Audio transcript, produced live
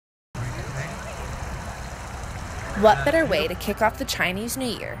What better way to kick off the Chinese New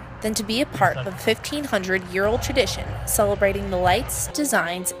Year than to be a part of a 1,500-year-old tradition celebrating the lights,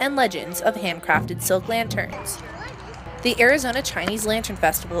 designs, and legends of handcrafted silk lanterns? The Arizona Chinese Lantern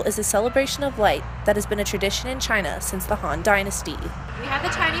Festival is a celebration of light that has been a tradition in China since the Han Dynasty. We have the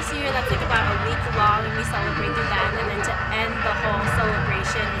Chinese New Year that's like about a week long, and we celebrate through that, and then to end the whole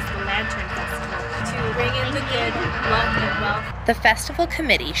celebration is the Lantern Festival to bring in the good luck and wealth. The festival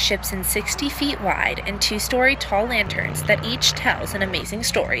committee ships in 60 feet wide and 2-story tall lanterns that each tells an amazing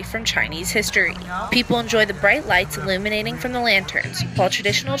story from Chinese history. People enjoy the bright lights illuminating from the lanterns, while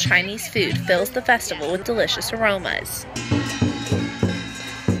traditional Chinese food fills the festival with delicious aromas.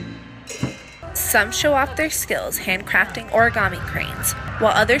 Some show off their skills handcrafting origami cranes,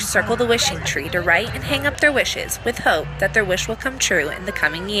 while others circle the wishing tree to write and hang up their wishes with hope that their wish will come true in the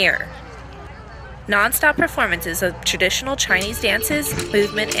coming year. Non-stop performances of traditional Chinese dances,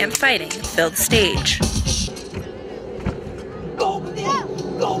 movement, and fighting fill the stage.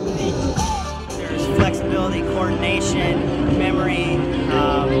 There's flexibility, coordination, memory,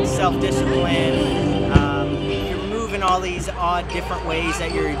 self-discipline. You're moving all these odd different ways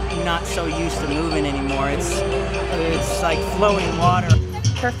that you're not so used to moving anymore. It's like flowing water.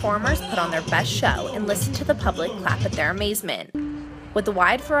 Performers put on their best show and listen to the public clap at their amazement. With the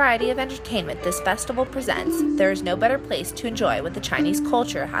wide variety of entertainment this festival presents, there is no better place to enjoy what the Chinese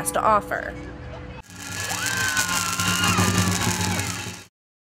culture has to offer.